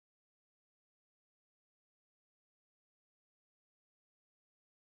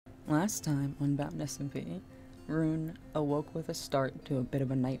Last time on BoundSMP, Rune awoke with a start to a bit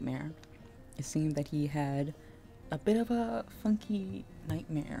of a nightmare. It seemed that he had a bit of a funky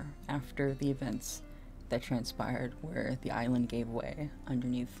nightmare after the events that transpired where the island gave way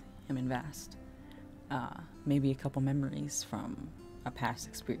underneath him and Vast. Maybe a couple memories from a past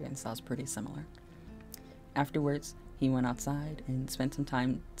experience that was pretty similar. Afterwards, he went outside and spent some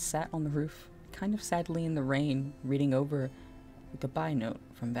time sat on the roof, kind of sadly in the rain, reading over a goodbye note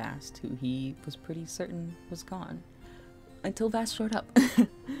from Vast, who he was pretty certain was gone. Until Vast showed up,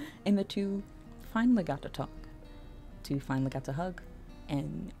 and the two finally got to talk. Two finally got to hug,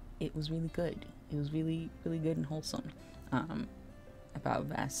 and it was really good. It was really, really good and wholesome. About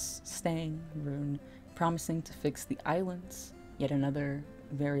Vast staying, Rune promising to fix the islands, yet another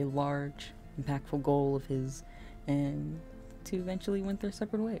very large, impactful goal of his, and to eventually went their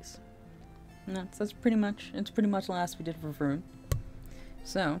separate ways. And that's pretty much, it's pretty much the last we did for Rune.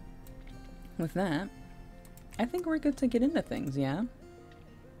 So, with that, I think we're good to get into things, yeah?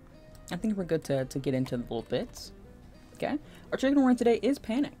 I think we're good to get into the little bits. Okay? Our trigger word today is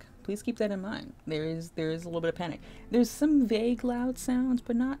panic. Please keep that in mind. There is a little bit of panic. There's some vague loud sounds,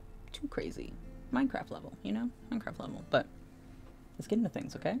 but not too crazy. Minecraft level, you know? Minecraft level. But let's get into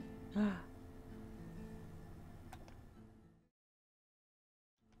things, okay?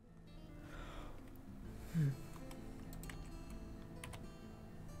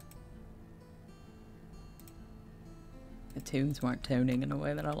 The tunes weren't toning in a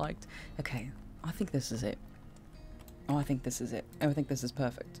way that I liked. Okay, I think this is it. Oh, I think this is it. Oh, I think this is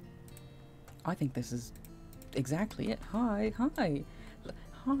perfect. I think this is exactly it. Hi, hi.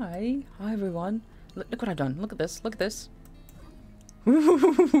 Hi, hi everyone. Look what I've done. Look at this, look at this.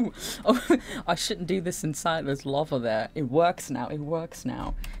 Oh, I shouldn't do this inside. There's lava there. It works now, it works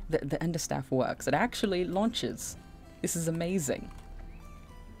now. The Enderstaff works. It actually launches. This is amazing.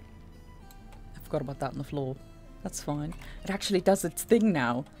 I forgot about that on the floor. That's fine. It actually does its thing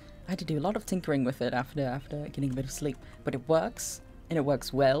now. I had to do a lot of tinkering with it after getting a bit of sleep. But it works, and it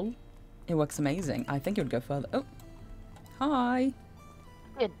works well. It works amazing. I think it would go further. Oh. Hi.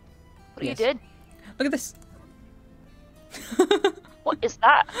 Good. What are you doing? Look at this. What is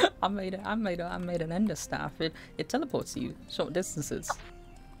that? I made an ender staff. It teleports you short distances.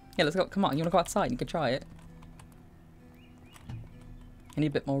 Yeah, let's go. Come on, you wanna go outside? You can try it. I need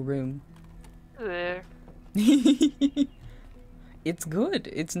a bit more room. It's good.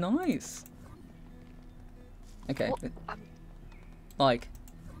 It's nice. Okay. Well, like.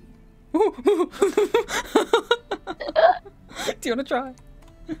 Do you want to try?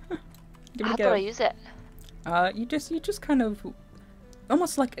 How do I use it? You just kind of,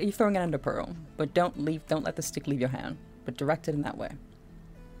 almost like you're throwing an ender pearl, but don't let the stick leave your hand, but direct it in that way.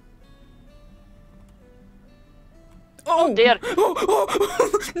 Oh dear!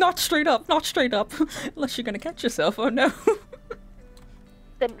 Not straight up, not straight up, unless you're gonna catch yourself. Oh no!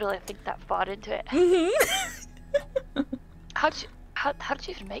 Didn't really think that far into it. How did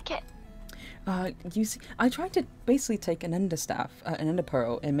you even make it? You see, I tried to basically take an ender staff, an ender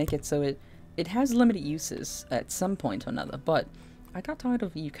pearl, and make it so it has limited uses at some point or another, but I got tired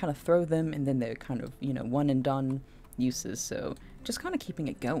of you kind of throw them and then they're kind of, you know, one and done uses, so just kind of keeping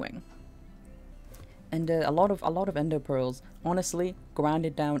it going. And a lot of ender pearls, honestly,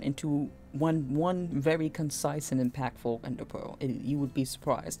 grounded down into one very concise and impactful ender pearl. You would be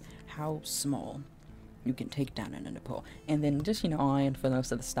surprised how small you can take down an ender pearl. And then just, you know, iron for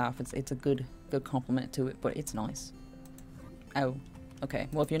most of the stuff. It's a good complement to it, but it's nice. Oh, okay.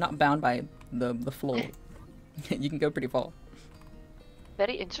 Well, if you're not bound by the floor, you can go pretty far.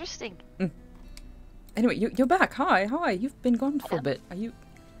 Very interesting. Anyway, you're back. Hi. You've been gone for a bit. Are you?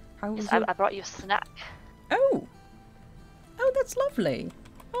 How was I brought you a snack. Oh, that's lovely.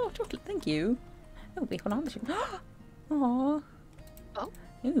 Oh, chocolate. Thank you. Oh, wait, hold on. Aww. Oh.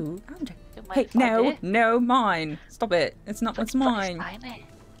 Ooh, hey, no, mine. Stop it. It's not. It's mine.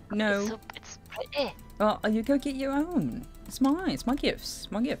 No. It's pretty. Well, you go get your own. It's mine. It's my gifts.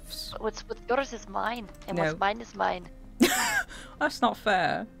 My gifts. What's yours is mine, and what's mine is mine. That's not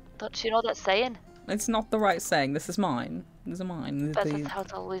fair. Don't you know that saying? It's not the right saying. This is mine. These are mine. That's how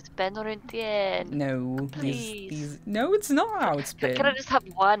it's always been around the end. No, please. No, it's not how it's been. Can I just have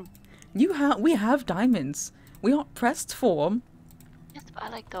one? We have diamonds. We aren't pressed for them. Yes, but I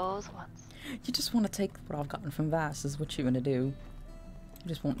like those ones. You just want to take what I've gotten from Vass, is what you're gonna do.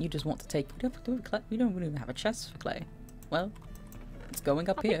 You just want to take. We don't even have a chest for clay. Well, it's going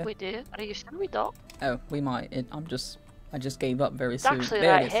up here. I think we do. Are you sure we don't? Oh, we might. I just gave up very soon. It's actually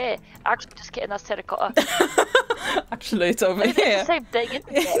right here. Actually, just kidding. That's terracotta. Actually, it's over It's here. the same thing, isn't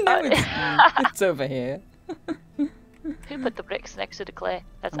it? No, it's over here. Who put the bricks next to the clay?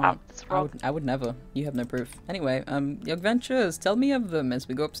 That's Oh, that's wrong. I would never. You have no proof. Anyway, your adventures, tell me of them as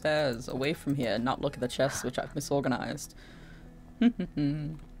we go upstairs, away from here, and not look at the chests which I've misorganized.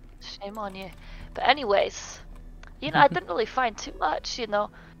 Shame on you. But anyways, you know, I didn't really find too much, you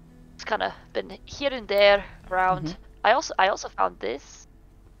know. It's kind of been here and there around. I also found this.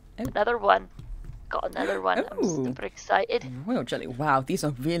 Oh. Another one. Got another one. I'm Oh. super excited. Royal jelly. Wow, these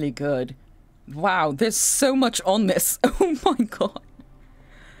are really good. Wow, there's so much on this. Oh my god.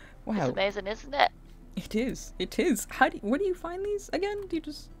 Wow. It's amazing, isn't it? It is. It is. Where do you find these again? Do you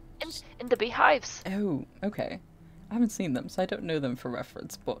just... In the beehives. Oh, okay. I haven't seen them, so I don't know them for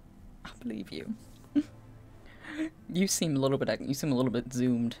reference, but I believe you. You seem a little bit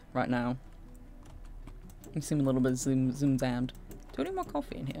zoomed right now. You seem a little bit zoom-zammed. Do we need more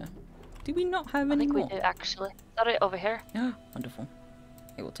coffee in here? Do we not have any I think more? we do actually. Is that it over here? Ah, wonderful.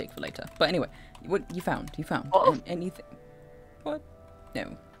 It will take for later. But anyway, what you found? Oh. Anything? What?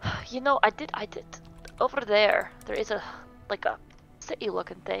 No. You know, I did. Over there is a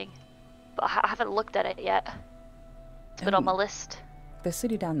city-looking thing, but I haven't looked at it yet. It's been on my list. The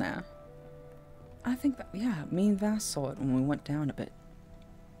city down there. I think that, yeah, me and Vass saw it when we went down a bit.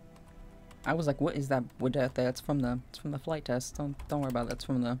 I was like, what is that wood out there? It's from the flight test. Don't worry about that. It's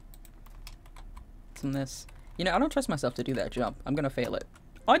from this. You know, I don't trust myself to do that jump. I'm gonna fail it.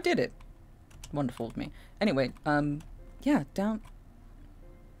 I did it. Wonderful of me. Anyway, yeah, down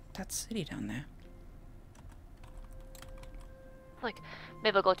that city down there. Like,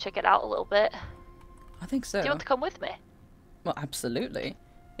 maybe I'll go check it out a little bit. I think so. Do you want to come with me? Well, absolutely.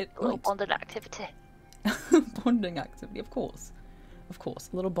 A little bonding activity. Bonding activity, of course. Of course,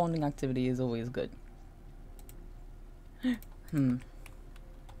 a little bonding activity is always good. I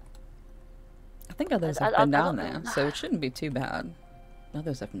think others have been down there, so it shouldn't be too bad.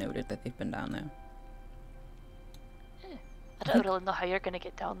 Others have noted that they've been down there. I don't really know how you're gonna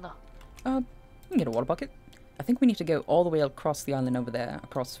get down though. You can get a water bucket. I think we need to go all the way across the island over there,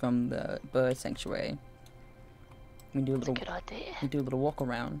 across from the bird sanctuary. We do a little. That's a good idea. We do a little walk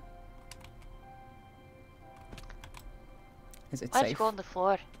around. Is it Why'd you safe? go on the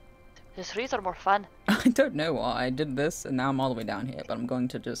floor? The trees are more fun. I don't know why I did this, and now I'm all the way down here. But I'm going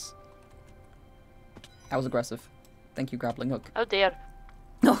to just. That was aggressive. Thank you, grappling hook. Oh dear.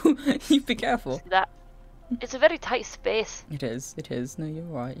 Oh, you be careful. See that? It's a very tight space. It is. It is. No, you're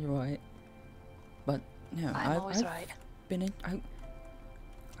right. You're right. But no, I'm always right. I've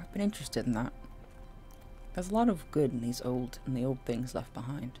been interested in that. There's a lot of good in the old things left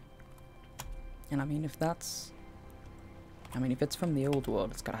behind. And I mean, if it's from the old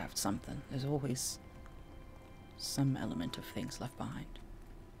world, it's gotta have something. There's always some element of things left behind.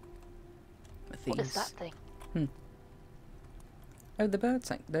 With these. What is that thing? Oh, the bird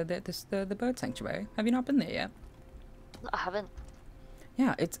the bird sanctuary. Have you not been there yet? No, I haven't.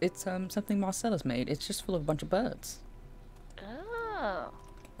 Yeah, it's something Marcella's made. It's just full of a bunch of birds. Oh.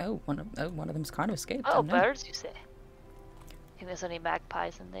 Oh, one of them's kind of escaped. Oh, I know. birds, you say? Think there's any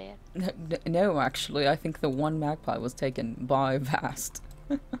magpies in there? No, actually, I think the one magpie was taken by Vast.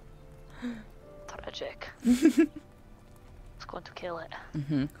 Tragic. I was going to kill it.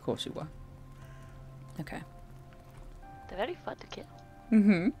 Of course you were. Okay. They're very fun to kill.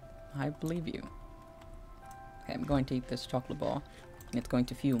 I believe you. Okay, I'm going to eat this chocolate bar. And it's going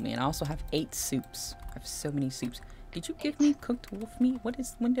to fuel me. And I also have 8 soups. I have so many soups. Did you give me cooked wolf meat?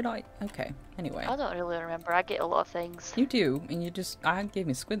 When did I? Okay, anyway. I don't really remember. I get a lot of things. You do, and I gave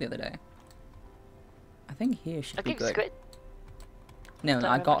me squid the other day. I think here should be I gave good. squid. No, Don't I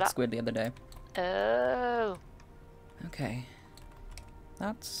remember got that. squid the other day. Oh. Okay.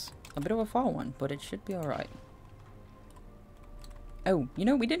 That's a bit of a far one, but it should be alright. Oh, you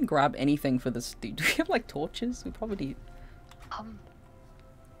know, we didn't grab anything for this. Do we have, like, torches? We probably need...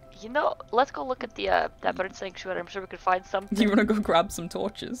 You know, let's go look at the that bird sanctuary. I'm sure we could find something. Do you want to go grab some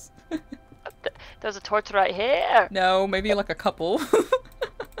torches? There's a torch right here. No, maybe like a couple.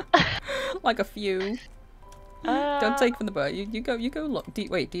 Like a few. Don't take from the bird. You go look. Do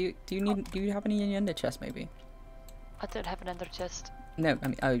you have any in your ender chest maybe? I don't have an ender chest. No, I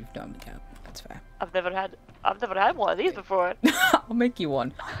mean, oh, you don't. Yeah, that's fair. I've never had one of these before. I'll make you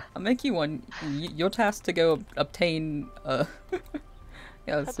one. You're tasked to go obtain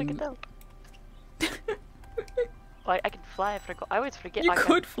yeah, How'd I get down? Well, I can fly. I always forget. You I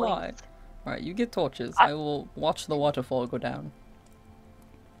could can fly. wings. Right, you get torches. I will watch the waterfall go down.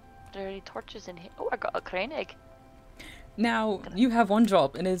 Are there any torches in here? Oh, I got a crane egg. Now, you have one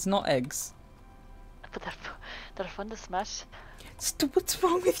job, and it's not eggs. But they're fun to smash. What's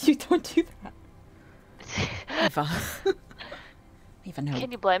wrong with you? Don't do that. Eva. Eva, no.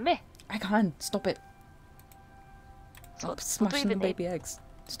 Can you blame me? I can't. Stop it. So Oh, what do we smashing the even need? baby eggs.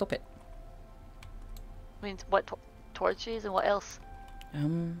 Stop it. I mean, what torches and what else?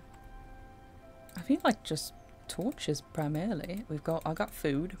 I feel like just torches primarily. I got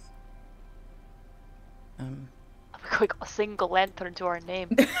food. We got a single lantern to our name.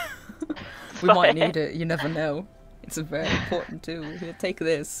 We might need it, you never know. It's a very important tool. Here, take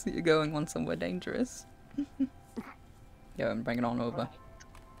this. You're going on somewhere dangerous. Go and bring it on over. Right.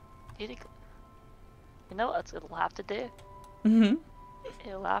 You think? You know what it'll have to do? Mm-hmm.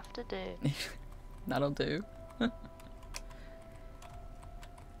 It'll have to do. That'll do.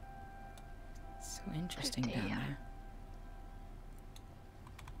 So interesting down there.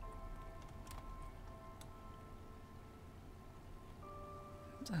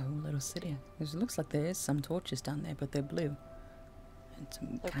 It's a whole little city. It looks like there is some torches down there, but they're blue. And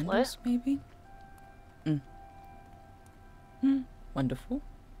some They're candles, maybe? Wonderful.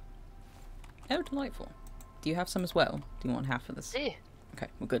 Oh, delightful. Do you have some as well? Do you want half of this? Yeah. Okay,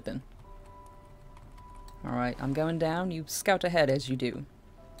 we're good then. Alright, I'm going down. You scout ahead as you do.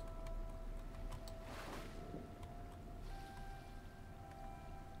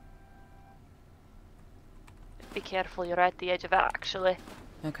 Be careful, you're at the edge of it actually.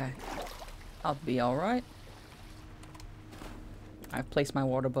 Okay. I'll be alright. I've placed my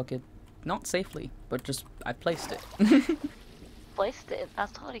water bucket. Not safely, but just I've placed it. Placed it.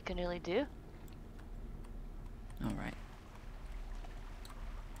 That's all you can really do. Alright.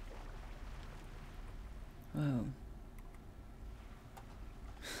 Whoa.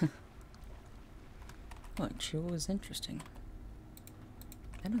 Well, it sure was interesting.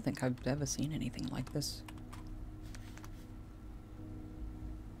 I don't think I've ever seen anything like this.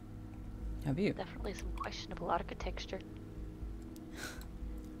 Have you? Definitely some questionable architecture.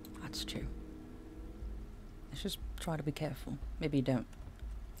 That's true. Let's just try to be careful. Maybe don't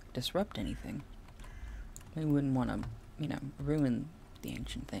disrupt anything. We wouldn't want to, you know, ruin the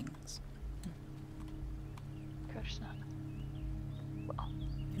ancient things. Of course not. Well,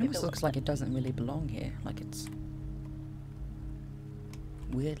 It almost looks like it doesn't really belong here. Like it's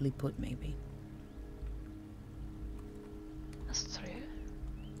weirdly put, maybe. that's true.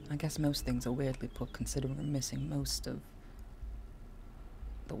 I guess most things are weirdly put, considering we're missing most of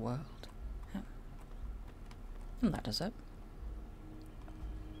the world. Yeah. And that does it.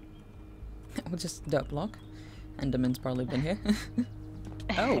 We'll just dirt block. Enderman's probably been here.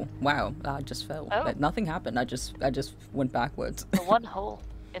 Oh, wow. I just fell. Oh. Nothing happened. I just went backwards. The one hole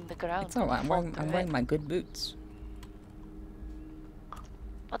in the ground. It's alright. I'm fall wearing through it. my good boots.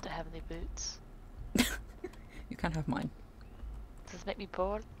 I don't have any boots. You can't have mine. Does this make me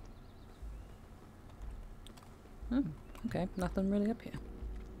bored? Oh, okay. Nothing really up here.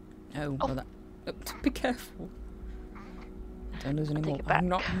 Oh, Oh. well that. Oh, be careful. Don't lose any I'll more. take it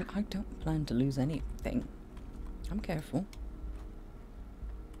back. I don't plan to lose anything. I'm careful.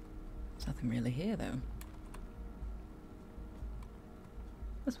 There's nothing really here, though.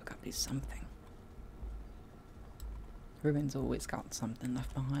 There's got to be something. Ruin's always got something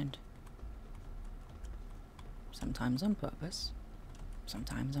left behind. Sometimes on purpose.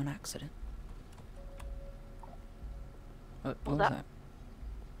 Sometimes on accident. What was that?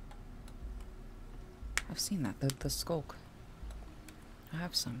 I've seen that. The skulk. I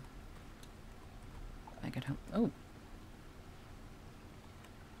have some. I could help. Oh.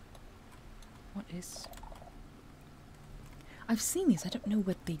 What is... I've seen these. I don't know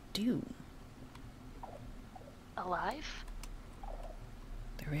what they do. Alive?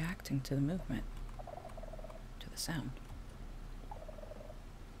 They're reacting to the movement. To the sound.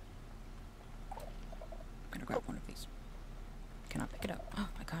 I'm gonna grab one of these. Can I pick it up? Oh,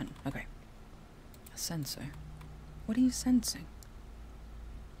 I can. Okay. A sensor. What are you sensing?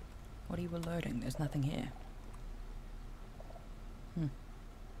 What are you alerting? There's nothing here.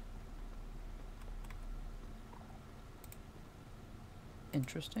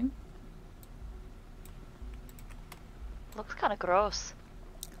 Interesting. Looks kind of gross.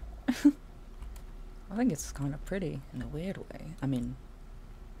 I think it's kind of pretty in a weird way. I mean,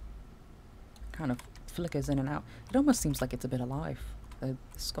 kind of flickers in and out. It almost seems like it's a bit alive. The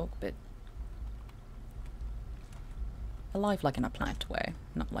skulk bit. Alive like in a plant way,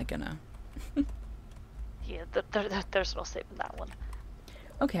 not like in a... Yeah, there's no saving that one.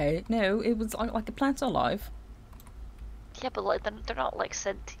 Okay, no, it was like the plant's alive. Yeah, but like they're not like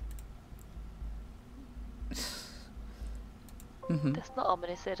sentient. That's not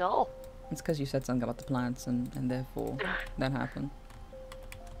ominous at all. It's because you said something about the plants and therefore that happened.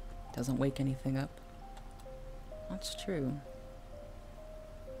 Doesn't wake anything up. That's true.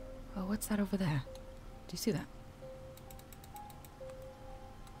 Oh, what's that over there? Do you see that?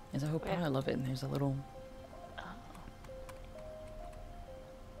 There's a whole Where? pile of it and there's a little... Oh.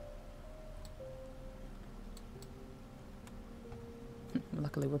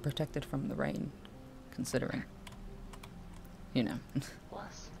 Luckily, we're protected from the rain, considering, you know,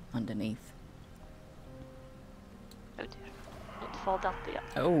 Plus. underneath. Oh dear. Don't fall down the.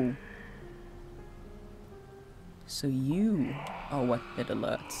 Oh. So you are what it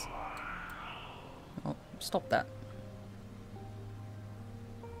alerts. Oh, stop that.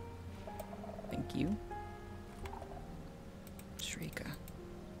 Thank you. Shrieker.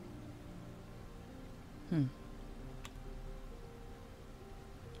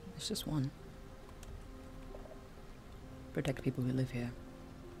 There's just one. Protect people who live here.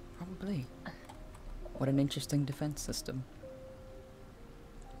 Probably. What an interesting defense system.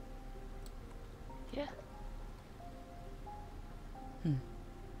 Yeah.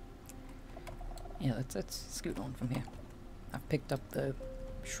 Yeah, let's scoot on from here. I've picked up the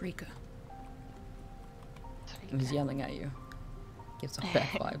Shrieker. He's yelling at you. Gives off bad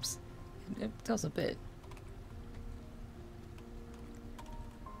vibes. It does a bit.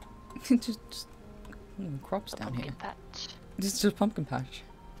 just crops down here. Pumpkin patch. Just a pumpkin patch.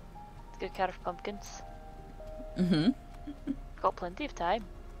 It's good care of pumpkins. Mm-hmm. Got plenty of time.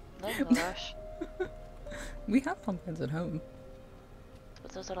 No rush. We have pumpkins at home.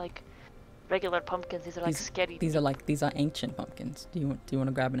 But those are like regular pumpkins. These are like scary. These are ancient pumpkins. Do you want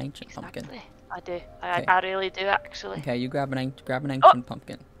to grab an ancient pumpkin? I do. Okay. I really do actually. Okay, you grab an ancient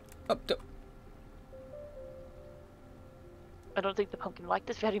pumpkin. Oh, I don't think the pumpkin liked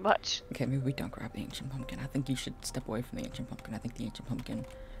this very much. okay, maybe we don't grab the ancient pumpkin. I think you should step away from the ancient pumpkin. I think the ancient pumpkin,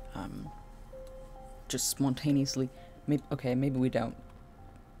 just spontaneously. Maybe we don't.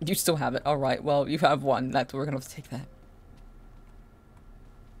 You still have it. All right. Well, you have one. We're gonna have to take that.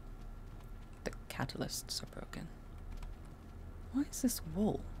 The catalysts are broken. Why is this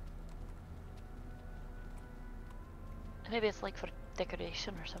wool? Maybe it's like for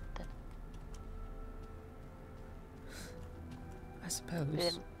decoration or something. I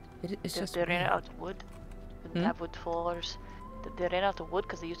suppose. It's just they ran weird. out of wood. Didn't have wood floors. They ran out of wood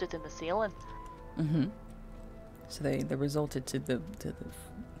because they used it in the ceiling. Mm-hmm. So they resorted to the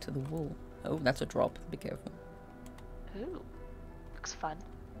wool. Oh, that's a drop. Be careful. Ooh, looks fun.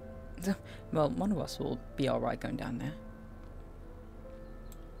 Well, one of us will be all right going down there.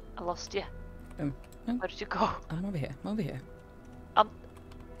 I lost you. No. Where did you go? I'm over here. I'm over here.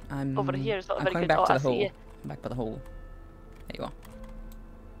 I'm over here. It's not I'm very coming good. back to I the see hole. you. I'm back by the hole. There you are.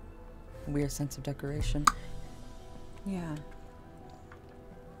 Weird sense of decoration. Yeah.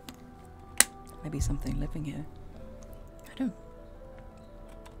 Maybe something living here.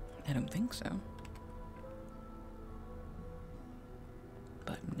 I don't think so.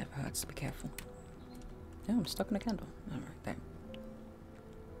 But it never hurts to be careful. No, I'm stuck in a candle. Alright, there.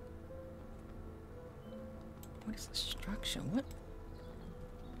 What is the structure? What?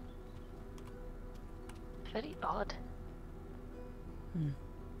 Very odd.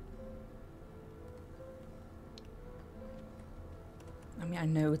 I mean, I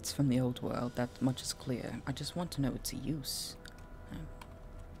know it's from the old world, that much is clear. I just want to know its use.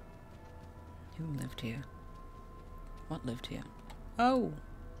 Who lived here? What lived here? Oh!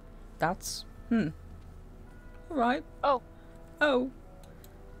 That's... Alright. Oh. Oh.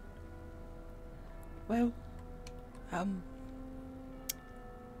 Well,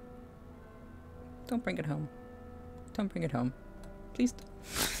 don't bring it home. Don't bring it home. Please don't.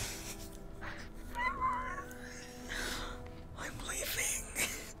 I'm leaving.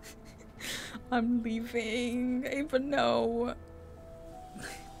 I'm leaving. Ava, no.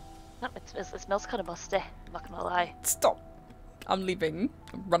 It smells kind of musty. I'm not gonna lie. Stop. I'm leaving.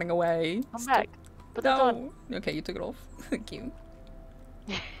 I'm running away. Come Stop. back. Put it on. Okay, you took it off. Thank you.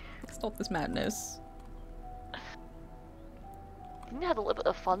 Stop this madness. You had a little bit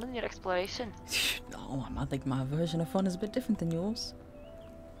of fun in your exploration. No, I think my version of fun is a bit different than yours.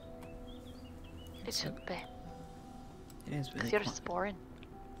 It should be. It is really You're quiet. exploring.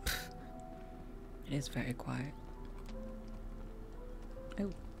 It is very quiet.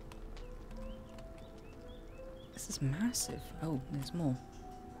 Oh. This is massive. Oh, there's more.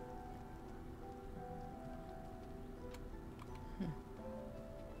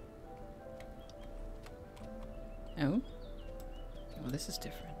 Oh? Oh, this is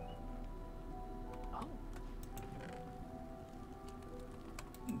different. Oh.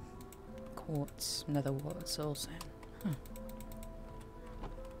 Quartz, nether wart, soul sand.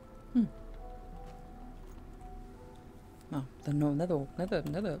 Well, the nether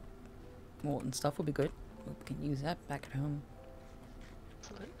wart and stuff will be good. We can use that back at home.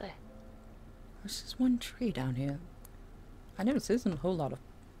 Absolutely. There's just one tree down here. I noticed there isn't a whole lot of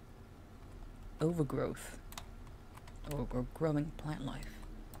overgrowth or growing plant life.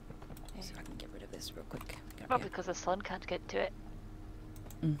 Yeah. So I can get rid of this real quick. Probably because the sun can't get to it.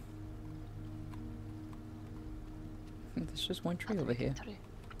 Mm. There's just one tree over here.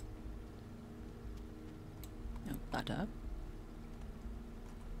 No, that up.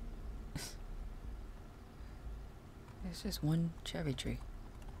 There's just one cherry tree.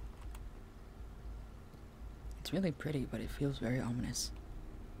 It's really pretty, but it feels very ominous.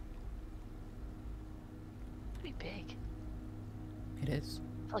 Pretty big. It is.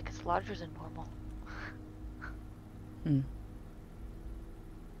 I feel like it's larger than normal. Hmm.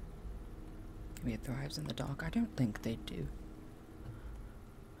 Maybe it thrives in the dark. I don't think they do.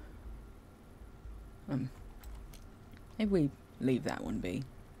 Maybe we leave that one be.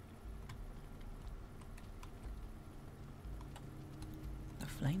 The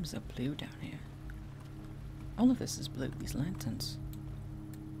flames are blue down here. All of this is blue, these lanterns.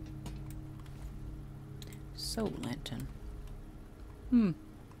 Soul lantern.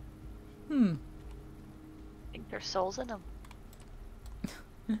 Think there's souls in them.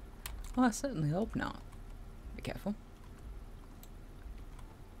 Well, I certainly hope not. Be careful.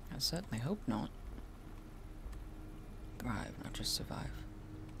 I certainly hope not. Thrive, not just survive.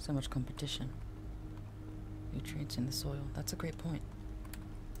 So much competition. Nutrients in the soil. That's a great point.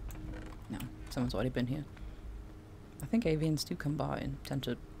 No, someone's already been here. I think avians do come by and tend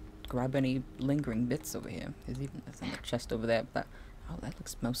to grab any lingering bits over here. There's even a thing, a chest over there. But oh, that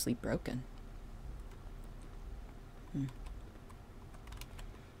looks mostly broken.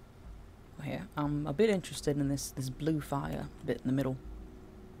 Well, here, I'm a bit interested in this blue fire bit in the middle.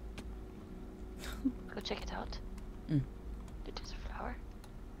 Go check it out. It is a flower.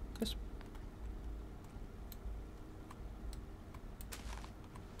 Just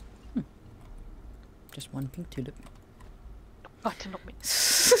just one pink tulip. Oh, I not me.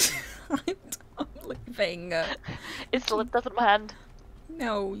 I'm leaving. It slipped out of my hand.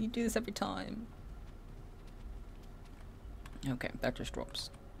 No, you do this every time. Okay, that just drops.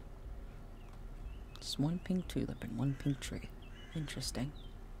 Just one pink tulip and one pink tree. Interesting.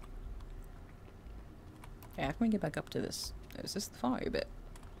 Yeah, how can we get back up to this? Is this the fire bit?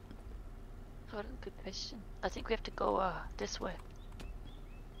 What a good question. I think we have to go this way.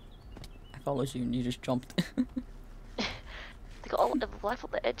 I followed you and you just jumped. They got all of life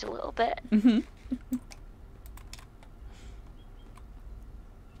on the edge a little bit.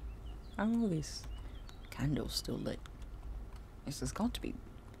 How are all these candles still lit? This has got to be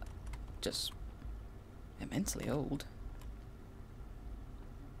just immensely old.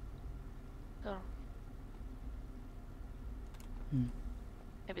 Oh. Hmm.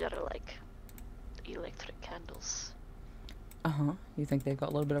 Maybe that are like electric candles. Uh-huh. You think they've got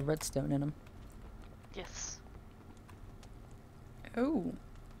a little bit of redstone in them? Yes. Oh.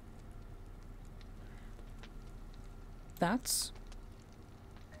 That's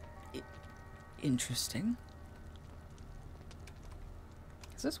interesting.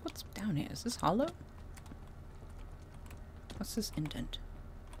 Is this what's down here? Is this hollow? What's this indent?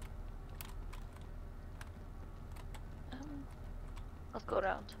 Let's go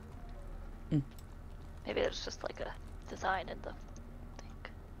around. Maybe there's just like a design in the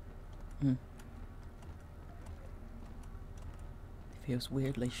thing. It feels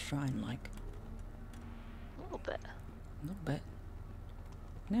weirdly shrine-like. A little bit. A little bit.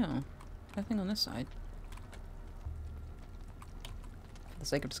 No. Nothing on this side. For the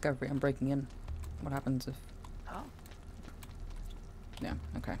sake of discovery, I'm breaking in. What happens if... Oh. Yeah,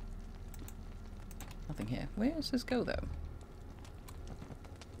 okay. Nothing here. Where does this go, though?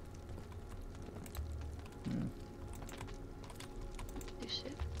 You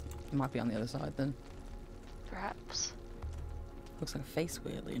should. It might be on the other side, then. Perhaps. Looks like a face,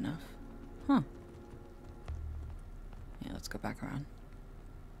 weirdly enough. Huh. Yeah, let's go back around.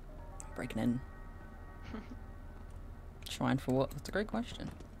 Breaking in. Shrine for what? That's a great question.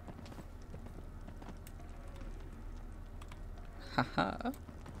 Haha.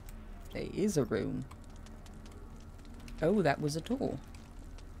 There is a room. Oh, that was a door.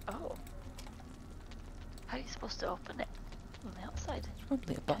 Oh. How are you supposed to open it on the outside? There's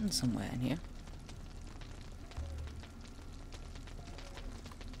probably a button somewhere in here.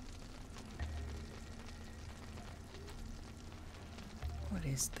 What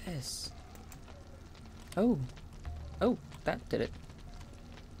is this? Oh. Oh, that did it.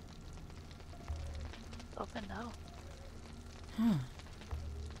 Open now. Huh.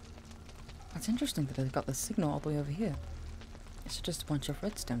 That's interesting that they've got the signal all the way over here. It's just a bunch of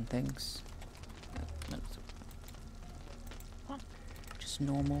redstone things. What? Just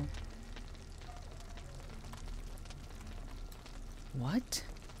normal. What?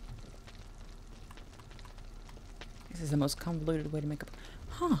 This is the most convoluted way to make up.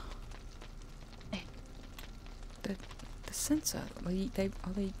 Huh. The sensor. Are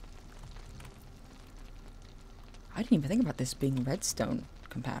they? I didn't even think about this being redstone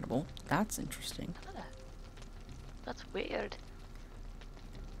compatible. That's interesting. That's weird.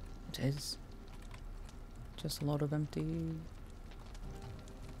 It is. Just a lot of empty.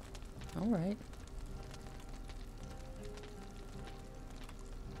 Alright.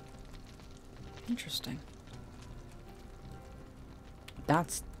 Interesting.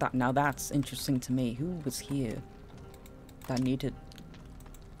 Now that's interesting to me. Who was here that needed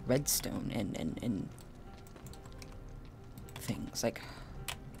redstone and things like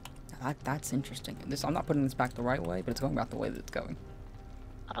that's interesting. I'm not putting this back the right way, but it's going back the way that it's going.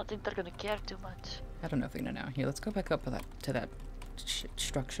 I don't think they're gonna care too much. I don't know if they're gonna know. Here, let's go back up to that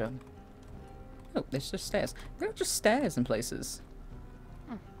structure. Oh, there's just stairs. There are just stairs in places.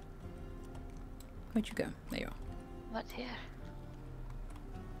 Where'd you go? There you are. What's here?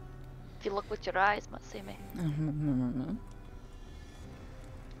 If you look with your eyes, might see me.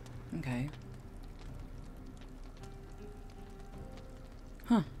 Okay.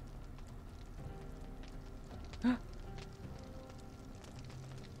 Huh.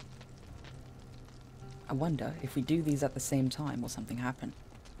 I wonder if we do these at the same time, will something happen?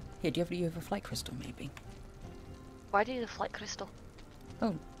 Here, do you have a flight crystal, maybe? Why do you need a flight crystal?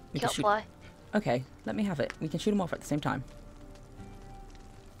 Oh, we Can't fly. Okay, let me have it. We can shoot them off at the same time.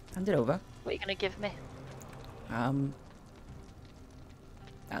 Hand it over. What are you gonna give me?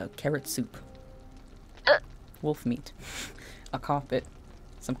 Carrot soup. Wolf meat. A carpet.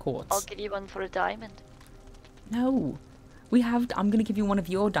 Some quartz. I'll give you one for a diamond. No. I'm gonna give you one of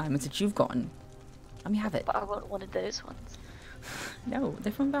your diamonds that you've gotten. Let me have it. But I want one of those ones. No,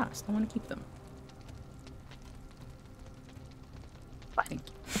 they're from Vast. I want to keep them. Fine. Thank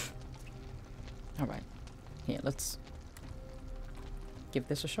you. Alright. Here, let's give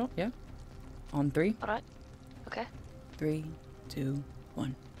this a shot, yeah? On 3. Alright. Okay. 3, 2,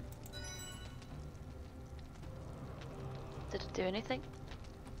 1. Did it do anything?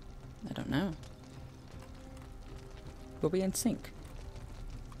 I don't know. Were we in sync?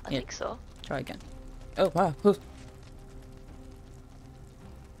 I think so. Try again. Oh, wow. Oof.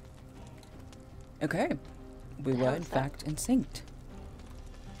 Okay. We were, in fact, in sync.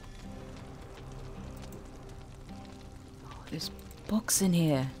 Oh, there's books in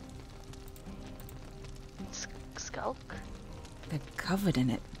here. Skulk? They're covered in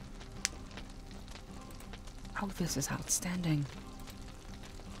it. Oh, this is outstanding.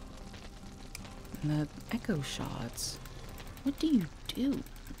 And the echo shards. What do you do?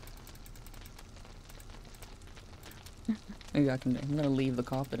 Maybe I'm gonna leave the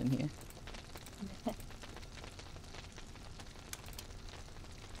carpet in here.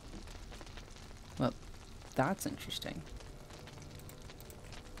 Well, that's interesting.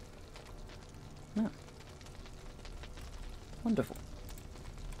 Oh. Wonderful.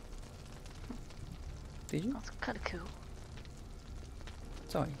 Did you? That's kind of cool.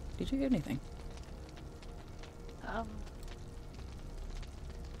 Sorry, did you get anything? What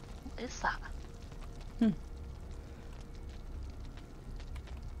is that?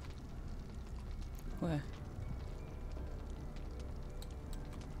 Where?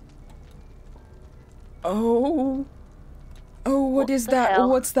 Oh! Oh, what is that? hell?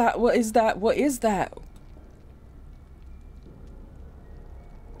 What's that? What is that? What is that?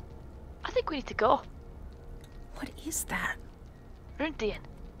 I think we need to go. What is that? Rune.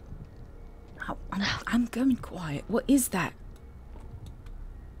 I'm going quiet. What is that?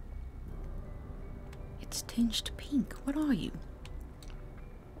 It's tinged pink. What are you?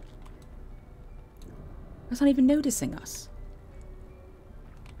 It's not even noticing us.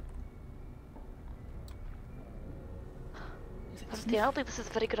 I don't think this is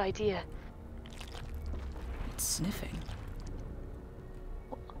a very good idea. It's sniffing.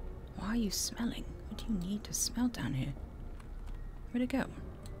 Why are you smelling? What do you need to smell down here? Where'd it go?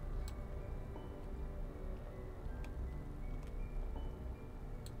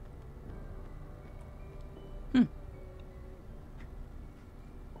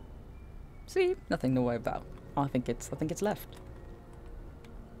 See, nothing to worry about. I think it's left.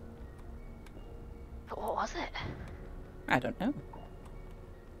 But what was it? I don't know.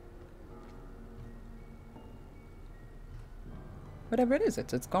 Whatever it is,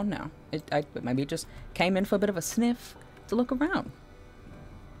 it's gone now. Maybe it just came in for a bit of a sniff to look around.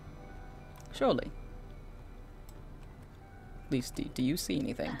 Surely. At least, do you see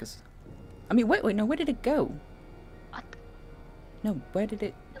anything? 'Cause I mean, wait, no, where did it go? No, where did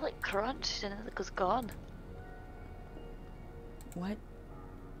it... It like crunched and it was gone. What?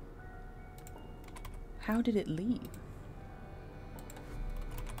 How did it leave?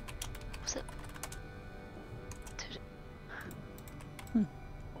 Was it? Dude,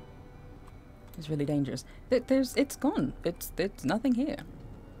 It's really dangerous. It's gone. It's nothing here.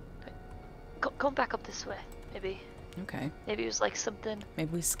 Go back up this way, maybe. Okay. Maybe it was like something.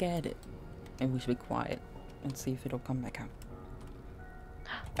 Maybe we scared it. Maybe we should be quiet and see if it'll come back out.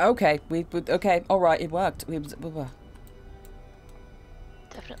 Okay, okay, alright, it worked. We were.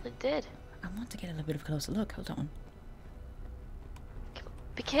 Definitely did. I want to get a little bit of a closer look. Hold on.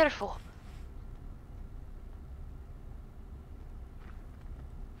 Be careful.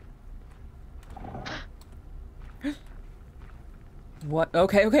 What?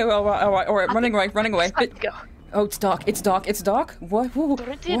 Okay, alright, running away. Go. Oh, it's dark. What?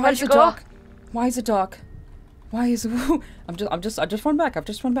 Dorothea, Why is it dark? Why is it dark? Why is it? I just run back.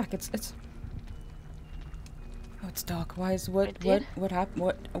 It's. Oh, it's dark. Why is what happened?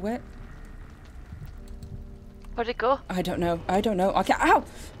 What? Where'd it go? I don't know. Okay. Ow!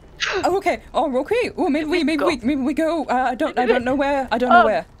 Oh, okay. Oh, okay. Oh, maybe we go. I don't know where.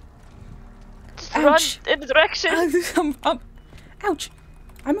 Just Ouch. run in the direction. Ouch.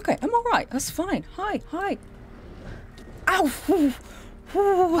 I'm okay. I'm all right. That's fine. Hi. Ow! Ooh,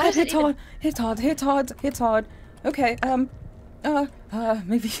 What is it even? Hits hard. Okay.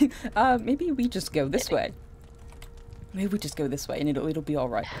 Maybe we just go this way. Maybe we just go this way, and it'll be all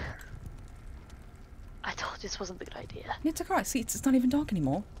right. I told you this wasn't a good idea. It's alright. See, it's not even dark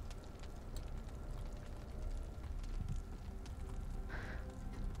anymore.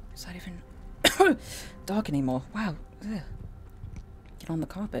 It's not even dark anymore. Wow. Ugh. Get on the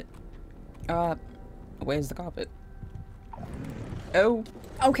carpet. Where's the carpet? Oh.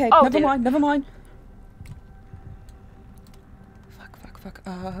 Okay. Oh, never dear. mind. Fuck.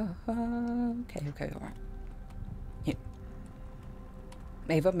 Okay. All right. Here.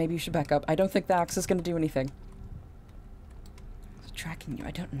 Ava, maybe you should back up. I don't think the axe is gonna do anything. It's tracking you.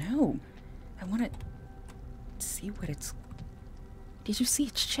 I don't know. I want to see what it's. Did you see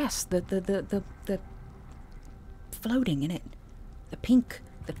its chest? The floating in it. The pink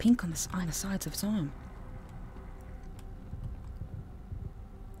on the sides of its arm.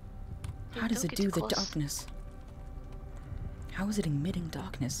 How does it do the darkness? How is it emitting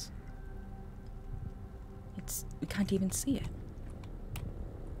darkness? We can't even see it.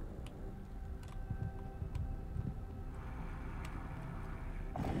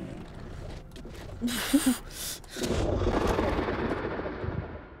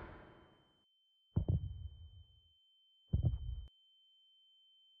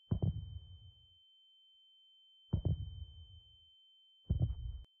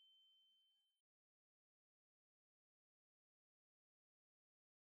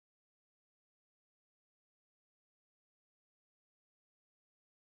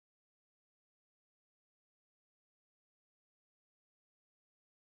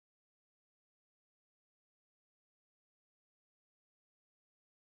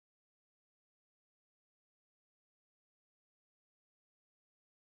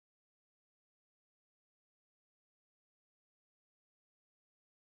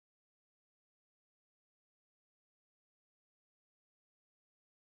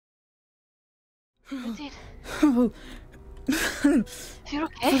 Indeed. Oh. You're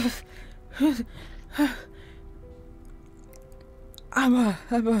okay? Yeah.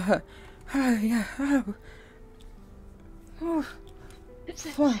 Oh.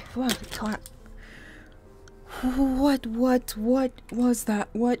 What was that?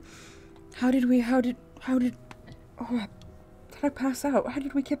 What? How did, oh, did I pass out? How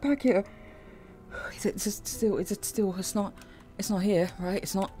did we get back here? Is it still, it's not here, right?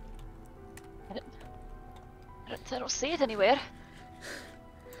 It's not. I don't see it anywhere.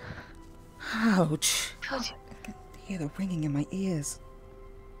 Ouch. God, I can hear the ringing in my ears.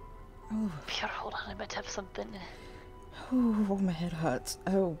 Oh. Here, hold on, I might have something. Oh, my head hurts.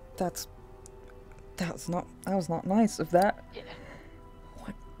 Oh, that was not nice of that. Yeah.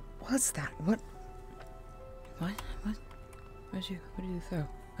 What was that? What? What did you throw?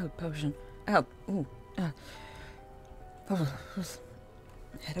 Oh, potion. Ow. Ooh.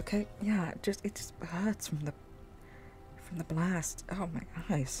 Head okay? Yeah, it just hurts from the blast. Oh my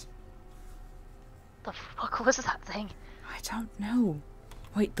eyes. The fuck was that thing? I don't know.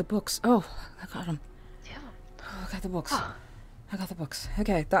 Wait, the books. Oh, I got them. Do you have them? Oh, I got the books. Oh. I got the books.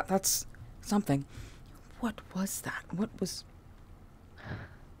 Okay, that's something. What was that? What was?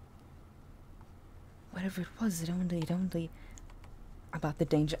 Whatever it was, it only about the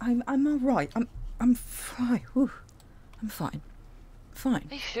danger. I'm all right. I'm fine. Whew. I'm fine. Fine.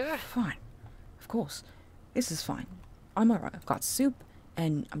 Are you sure? Fine. Of course. This is fine. I'm alright. I've got soup,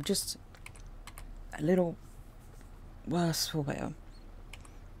 and I'm just a little worse for wear.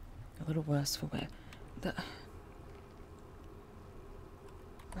 A little worse for wear.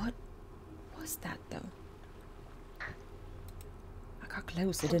 What was that, though? I got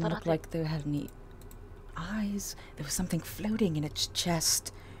close. It Something didn't I look think- like they had any eyes. There was something floating in its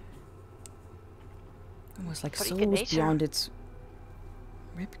chest. Almost like Freak of souls nature. beyond its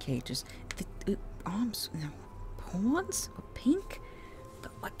rib cages. The arms, no, horns were pink.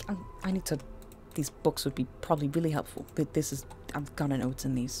 But, like, I need to. These books would be probably really helpful. But this is. I've got notes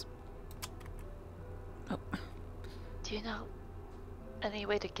in these. Oh, Do you know any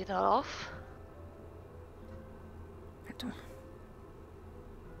way to get it off?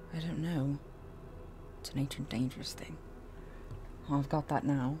 I don't know. It's an ancient dangerous thing. Oh, I've got that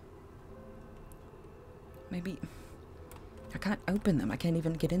now. Maybe I can't open them. I can't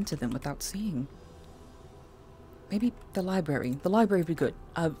even get into them without seeing. Maybe the library. The library would be good.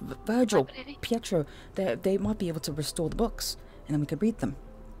 Virgil, Library? Pietro, they might be able to restore the books, and then we could read them.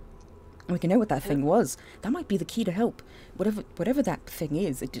 And we can know what that thing was. That might be the key to help. Whatever that thing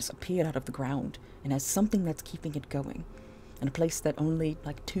is, it just appeared out of the ground and has something that's keeping it going. In a place that only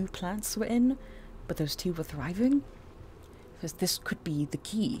like 2 plants were in, but those 2 were thriving. Because this could be the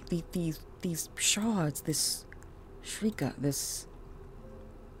key. These shards, this shrieker, this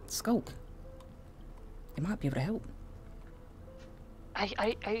skulk. It might be able to help.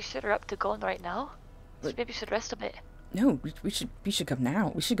 Are you sure you're up to going right now? But- Maybe you should rest a bit. No, we should go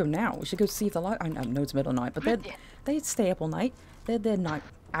now. We should go now. We should go see if the light. I know it's middle of the night, but they stay up all night. They're night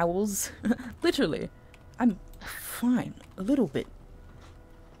owls. Literally, I'm fine. A little bit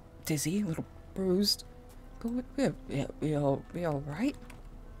dizzy, a little bruised, but we all right.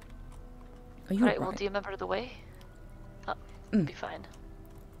 Are you Right, alright? well, do you remember the way? Oh, Mm. be fine.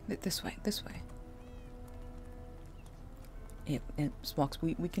 This way. Yeah, Sparks,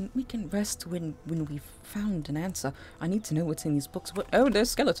 we can rest when we've found an answer. I need to know what's in these books. What? Oh, there's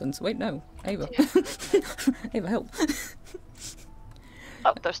skeletons. Wait, no, Ava. Ava, help.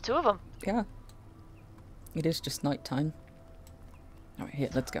 Oh, there's 2 of them. Yeah. It is just nighttime. All right, here,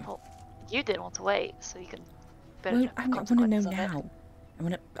 let's go. Well, you didn't want to wait, so you can better Well, check the I want to know consequences of it. now.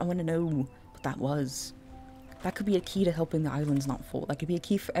 I want to know what that was. That could be a key to helping the islands not fall. That could be a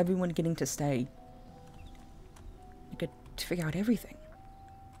key for everyone getting to stay. You could figure out everything.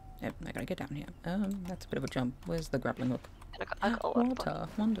 Yep, I gotta get down here. That's a bit of a jump. Where's the grappling hook? I got a lot of fun. Water.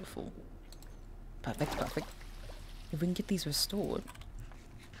 Wonderful. Perfect. If we can get these restored.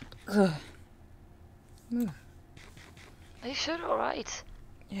 Ugh. Ugh. Are you sure? All right.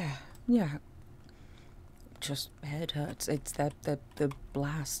 Yeah. Just head hurts. It's the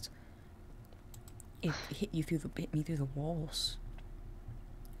blast. It hit me through the walls.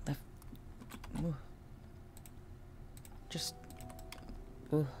 Ugh. Just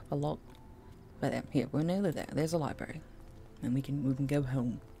a lot. But here, we're nearly there. There's a library, and we can go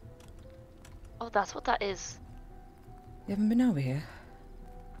home. Oh, that's what that is. You haven't been over here?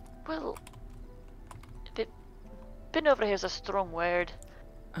 Well, been over here is a strong word.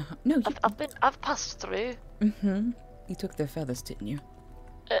 No, I've passed through. Mm-hmm. You took their feathers, didn't you?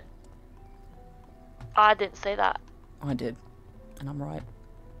 I didn't say that. I did, and I'm right.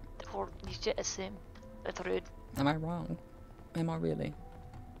 Or you should assume. It's rude. Am I wrong? Am I really?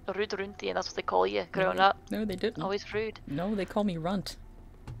 Rude Runty, that's what they call you growing up. No, they didn't. Always rude. No, they call me Runt.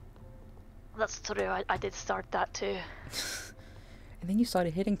 That's true. I did start that too. And then you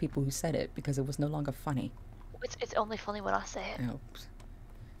started hitting people who said it because it was no longer funny. It's only funny when I say it. Oops.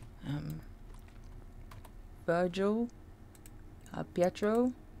 Virgil,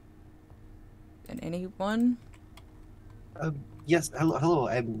 Pietro, and anyone? Yes. Hello.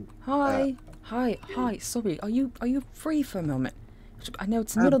 I'm. Hi. Sorry, are you free for a moment? I know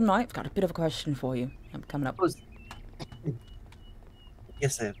it's the middle of the night. I've got a bit of a question for you. I'm coming up.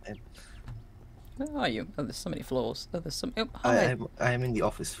 Yes, I am. Where are you? Oh, there's so many floors. Oh, there's some. Oh, hi. I'm in the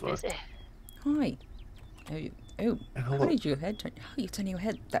office floor. Is it? Hi. Oh. How Hello. did your head turn? How are you turning your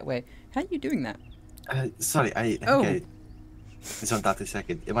head that way? How are you doing that? Sorry, I think Oh. I zoned out a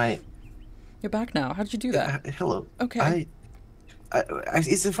second. Am I? You're back now. How did you do that? Hello. Okay.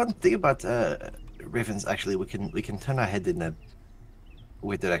 It's a fun thing about ravens. Actually, we can turn our head in a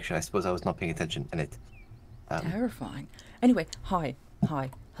weird direction. I suppose I was not paying attention in it. Terrifying. Anyway, hi.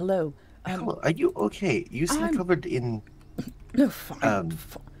 Hello. Hello. Are you okay? You seem I'm- covered in No, fine.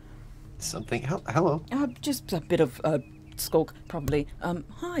 something. Hello. Just a bit of skulk, probably.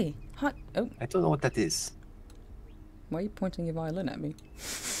 Hi. Oh, I don't know what that is. why are you pointing your violin at me?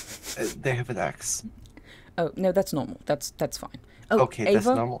 They have an axe. Oh, no, that's normal. That's fine. Oh, Okay, Ava, that's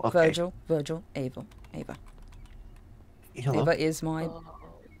normal, okay. Virgil, Ava. Hello. Ava is my Oh,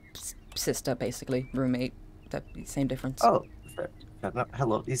 sister, basically, roommate. That same difference. Oh, fair enough.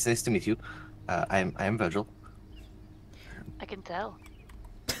 Hello. It's nice to meet you. I am Virgil. I can tell.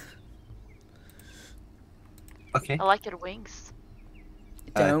 Okay. I like your wings.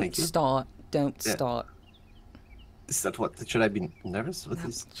 Don't thank you. start. Don't Yeah. start. Is that what? Should I be nervous with No,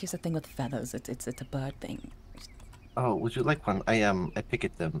 this? she's a thing with feathers. It's a bird thing. Oh, would you like one? I pick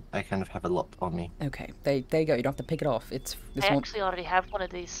at them. I kind of have a lot on me. Okay, there you go. You don't have to pick it off. It's this I one. actually already have one of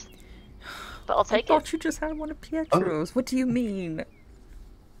these. But I'll I take it. thought you just had one of Pietro's. What do you mean?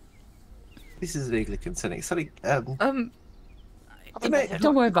 This is vaguely concerning. Sorry. I'll take I- it here.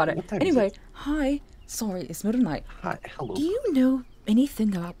 Don't worry about it. What time is Anyway, it? hi. Sorry, it's middle of the night. Hi. Hello. Do you know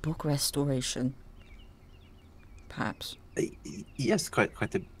anything about book restoration? Perhaps. Yes,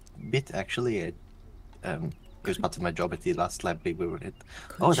 quite a bit actually. It was part of my job at the last lab we were at.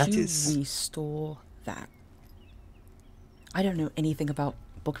 Could That you is. restore that? I don't know anything about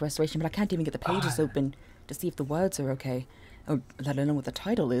book restoration, but I can't even get the pages open to see if the words are okay, or let alone what the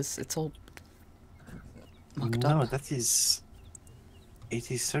title is. It's all mucked No, up. that is.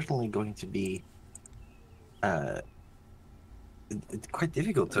 It is certainly going to be. Quite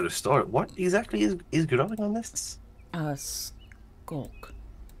difficult to restore. What exactly is growing on this? Skulk.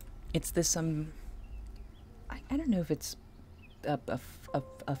 It's this I don't know if it's a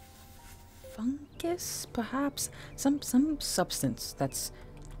fungus, perhaps some substance that's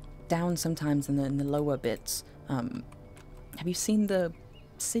down sometimes in the lower bits. Have you seen the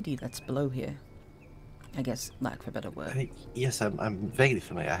city that's below here? I guess, lack of a better word. Yes, I'm vaguely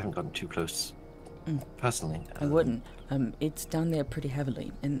familiar. I haven't gotten too close personally. I wouldn't. It's down there pretty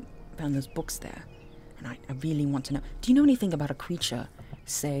heavily, and found those books there. And I really want to know. Do you know anything about a creature,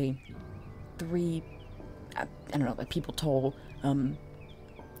 say, 3, I don't know, like people tall,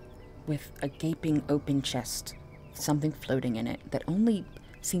 with a gaping open chest, something floating in it that only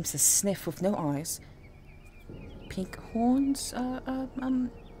seems to sniff with no eyes, pink horns,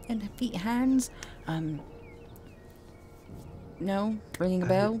 and feet, hands, no? Ringing a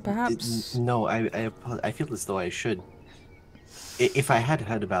bell, perhaps? No, I feel as though I should. If I had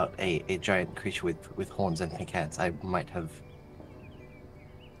heard about a giant creature with horns and pink hands, I might have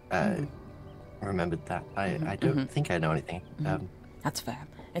remembered that. I don't think I know anything. That's fair.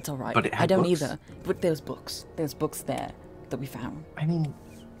 It's alright. But it I had don't books? either. But there's books. There's books there that we found. I mean,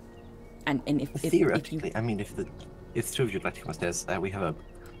 And if theoretically, you... I mean, if two of you'd like to come upstairs, we have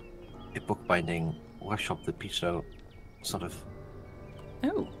a bookbinding workshop that Pietro sort of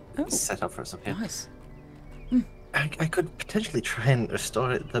Oh, set up for us up here. nice. I could potentially try and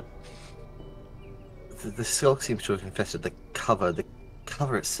restore it. The silk seems to have infested the cover. The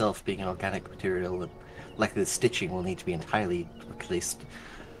cover itself being an organic material, and like the stitching will need to be entirely replaced.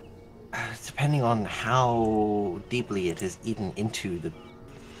 Depending on how deeply it is eaten into the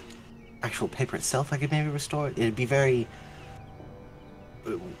actual paper itself, I could maybe restore it. It'd be very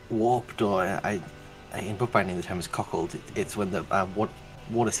warped, or in bookbinding the term is cockled. It's when the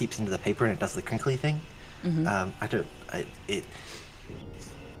water seeps into the paper and it does the crinkly thing.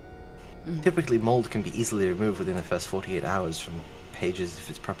 Typically mold can be easily removed within the first 48 hours from pages if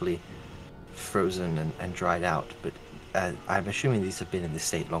it's properly frozen and dried out, but I'm assuming these have been in this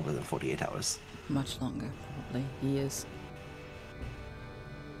state longer than 48 hours. Much longer, probably. Years.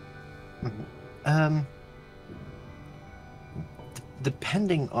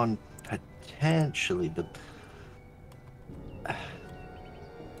 Depending on potentially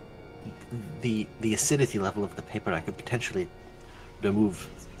the acidity level of the paper, I could potentially remove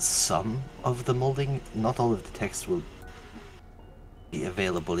some of the molding. Not all of the text will be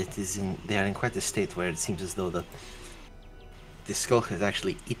available. They are in quite a state where it seems as though the skull has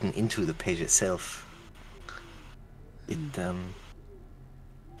actually eaten into the page itself. It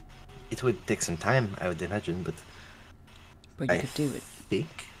would take some time, I would imagine, but But you I could do it. think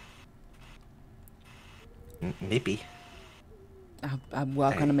maybe. I'll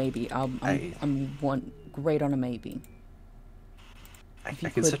work on a maybe. I'm great on a maybe. I If you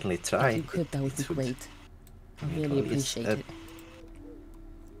could certainly try. If you could, that would be It would- great. I Yeah, really well, yes, appreciate it.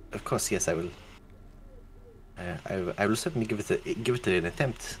 Of course, yes, I will. I will certainly give it an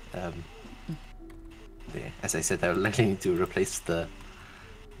attempt. As I said, I will likely need to replace the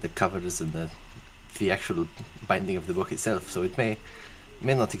covers and the actual binding of the book itself. So it may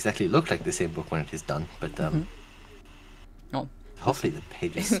not exactly look like the same book when it is done, but Oh, hopefully the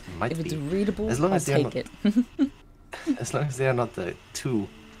pages might if it's be. readable, As long I'll as they are take not- it. As long as they are not too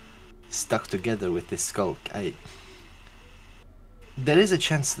stuck together with this skulk, there is a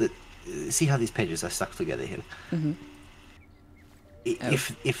chance that see how these pages are stuck together here. Mhm.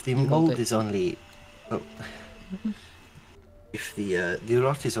 If the hold mold it. is only, if the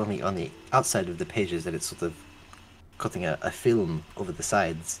rot is only on the outside of the pages, that it's sort of cutting a film over the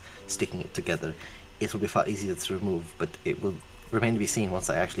sides, sticking it together, it will be far easier to remove. But it will remain to be seen once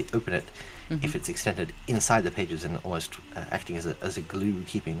I actually open it, if it's extended inside the pages and almost acting as a glue,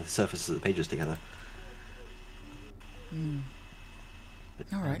 keeping the surfaces of the pages together.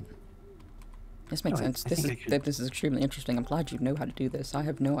 All right. This makes sense. This is extremely interesting. I'm glad you know how to do this. I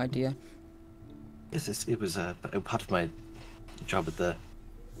have no idea. Yes, it was a part of my job at the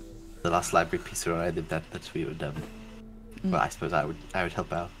last library piece where I did that we would well, I suppose I would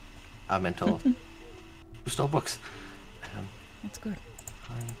help our mentor restore books. That's good.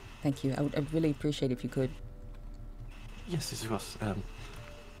 Thank you. I'd really appreciate if you could. Yes, of course.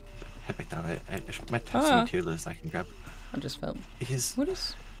 Head back down. I might have some materials I can grab. I just felt. What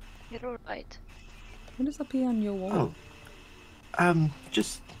is? You're alright. What is up here on your wall?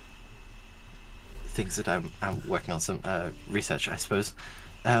 Just things that I'm working on, some research, I suppose.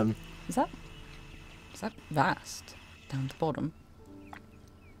 Is that vast down to the bottom?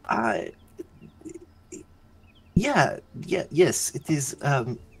 Yes, it is.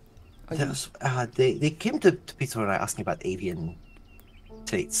 They came to Peter and I asking about avian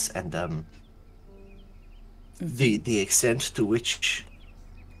traits and the extent to which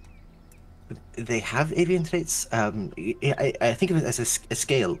they have avian traits. I think of it as a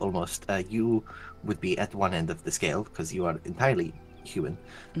scale almost. You would be at one end of the scale because you are entirely human,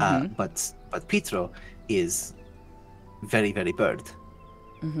 but Pietro is very, very bird.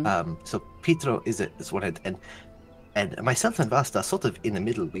 So Pietro is one end, and myself and Vast are sort of in the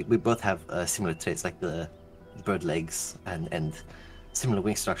middle. We both have similar traits like the bird legs and similar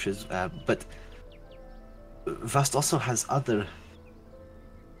wing structures, but Vast also has other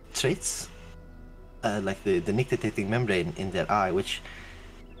traits, like the nictitating membrane in their eye, which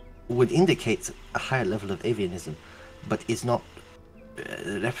would indicate a higher level of avianism, but is not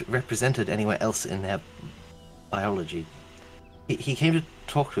represented anywhere else in their biology. He came to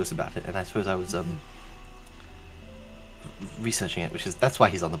talk to us about it, and I suppose I was researching it, that's why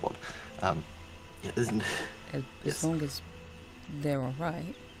he's on the board. As long as they're all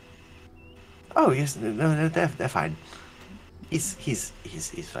right. Oh yes, no, they're fine. He's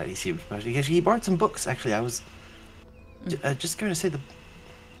fine. He's human. He borrowed some books. Actually, I was just going to say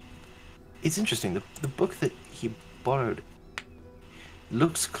it's interesting. The book that he borrowed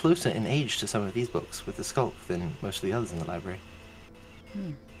looks closer in age to some of these books with the sculpt than most of the others in the library.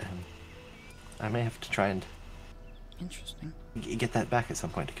 I may have to try and interesting get that back at some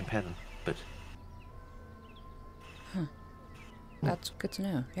point to compare them. But that's good to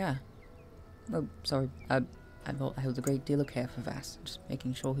know. Yeah. Oh, sorry. I held a great deal of care for Vass, just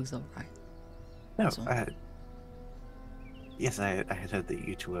making sure he's all right. No, yes, I had heard that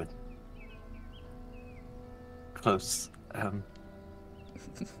you two were close.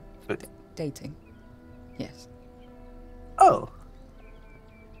 But dating. Yes. Oh.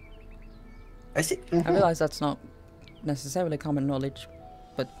 I see. I realise that's not necessarily common knowledge,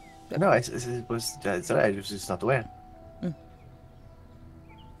 but no, it was just not aware.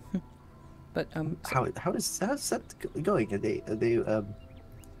 But how's that going? Are they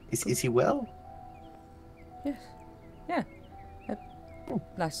is he well? Yes. Yeah.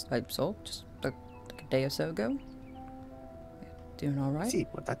 Last I saw, just like a day or so ago. Doing all right. See,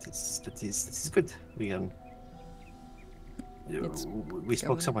 well, that is good. We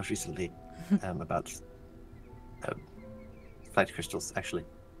spoke so much recently about flight crystals, actually.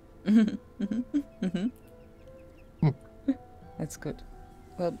 That's good.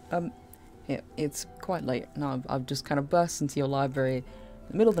 Well, yeah, it's quite late now. I've just kind of burst into your library in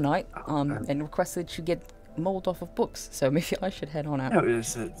the middle of the night, and requested you get mold off of books. So maybe I should head on out. No,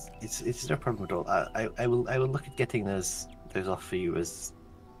 it's no problem at all. I will look at getting those off for you as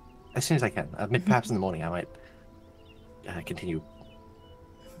soon as I can. Perhaps in the morning I might continue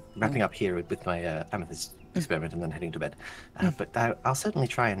wrapping up here with my amethyst experiment and then heading to bed. But I'll certainly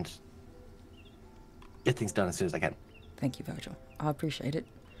try and get things done as soon as I can. Thank you, Virgil. I appreciate it.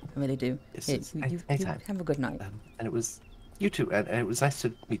 I really do. Anytime. You have a good night. And it was you too, and it was nice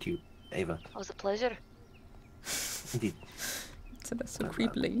to meet you, Ava. It was a pleasure. Indeed. So that's so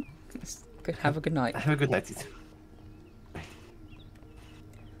creepily. Good. Have a good night. Have a good night, you too.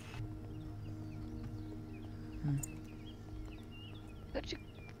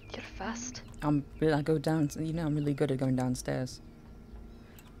 You're fast. I go down. I'm really good at going downstairs.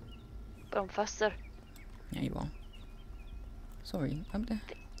 But I'm faster. Yeah, you are. Sorry, I'm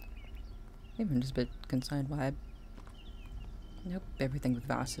just a bit concerned why I hope everything with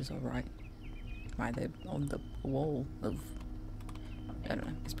Vass is alright. Why they're on the wall of... I don't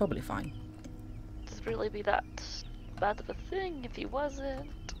know, it's probably fine. Does it really be that bad of a thing if he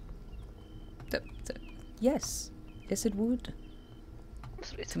wasn't? Yes. Yes, it would.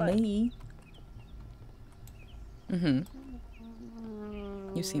 It's To fine. me.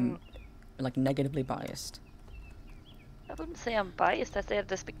 You seem, like, negatively biased. I wouldn't say I'm biased. I say I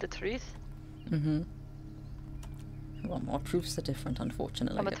just speak the truth. Mm-hmm. Well, more truths are different,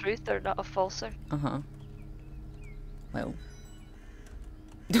 unfortunately. I'm a truther, not a falser. Uh-huh. Well.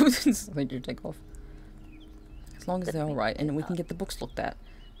 Let you take off. As long as they're alright, and we can get the books looked at.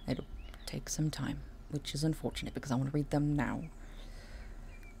 It'll take some time, which is unfortunate, because I want to read them now.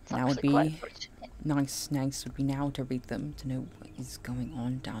 It's Now would actually quite be unfortunate. nice would be now to read them, to know what is going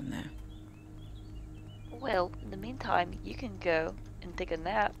on down there. Well, in the meantime, you can go and take a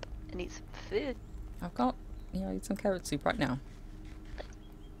nap and eat some food. I've got, eat some carrot soup right now.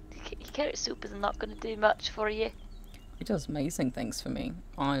 Carrot soup is not going to do much for you. It does amazing things for me.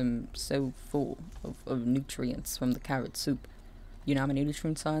 I'm so full of nutrients from the carrot soup. You know how many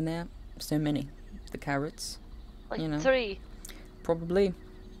nutrients are in there? So many. The carrots. Like 3. Probably.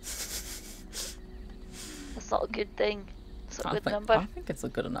 That's not a good thing. It's a good I number. think it's a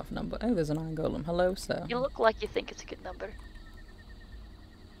good enough number. Oh, there's an iron golem. Hello, sir. You look like you think it's a good number.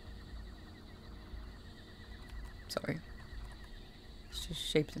 Sorry. It's just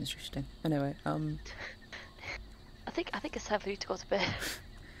shape's interesting. Anyway, I think it's time for you to go to bed.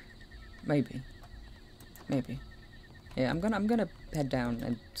 maybe. Yeah, I'm gonna head down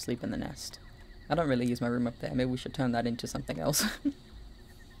and sleep in the nest. I don't really use my room up there. Maybe we should turn that into something else.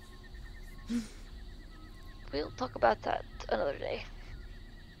 We'll talk about that another day.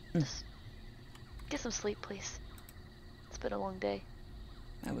 Hmm. Just get some sleep, please. It's been a long day.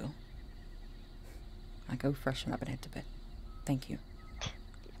 I will. I go freshen up and head to bed. Thank you.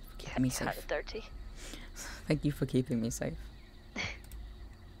 Keeping me Kind safe. of dirty. Thank you for keeping me safe. This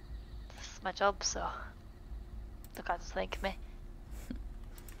is my job, so you got to thank me.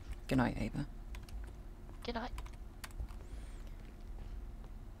 Good night, Ava. Good night.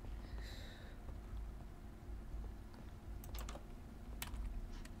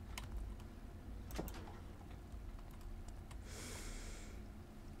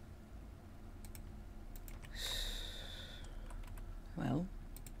 Well,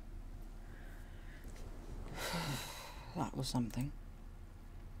 that was something.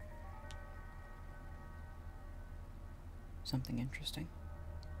 Something interesting.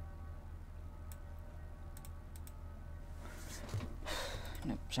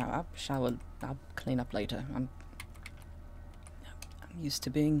 No, shower. I'll clean up later. I'm used to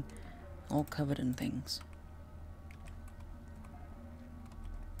being all covered in things.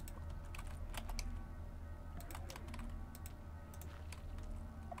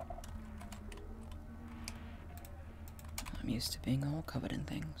 I'm used to being all covered in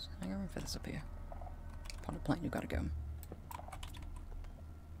things. I got room for this up here. On a plane, you gotta go.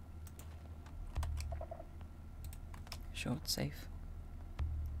 Sure, it's safe.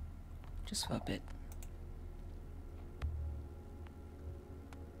 Just for a bit.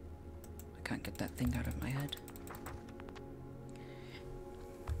 I can't get that thing out of my head.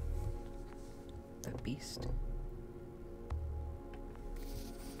 That beast.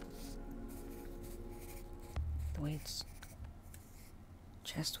 The way its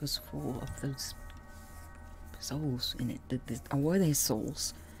chest was full of those souls in it. Or were they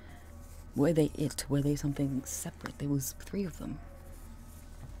souls? Were they it? Were they something separate? There was 3 of them.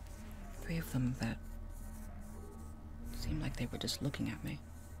 3 of them that seemed like they were just looking at me.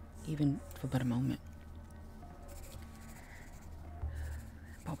 Even for but a moment.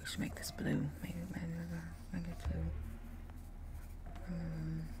 Probably should make this blue. Make it blue.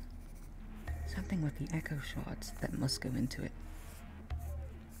 Something with the echo shards that must go into it.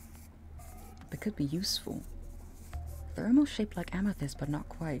 They could be useful. They're almost shaped like amethyst, but not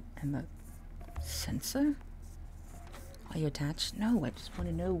quite. And the sensor? Are you attached? No, I just want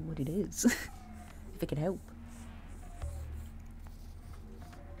to know what it is. If it can help.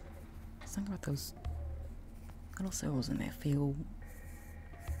 Something about those little cells in there feel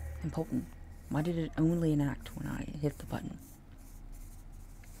important. Why did it only enact when I hit the button?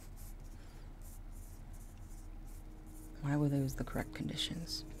 Why were those the correct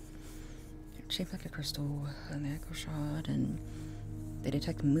conditions? It's shaped like a crystal, and the echo shard, and they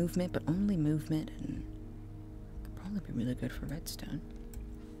detect movement, but only movement, and could probably be really good for redstone.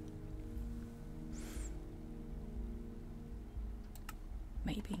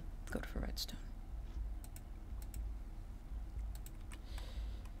 Maybe good for redstone.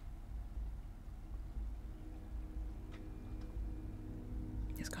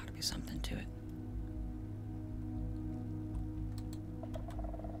 There's gotta be something to it.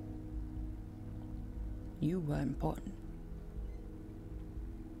 You were important.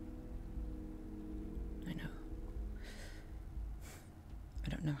 I know. I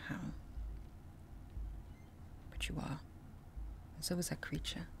don't know how. But you are. So was that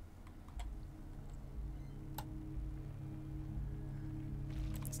creature.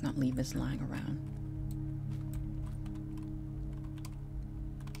 Let's not leave this lying around.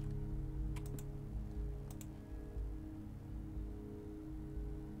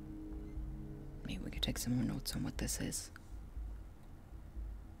 Maybe we could take some more notes on what this is.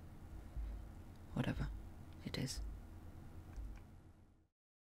 Whatever it is.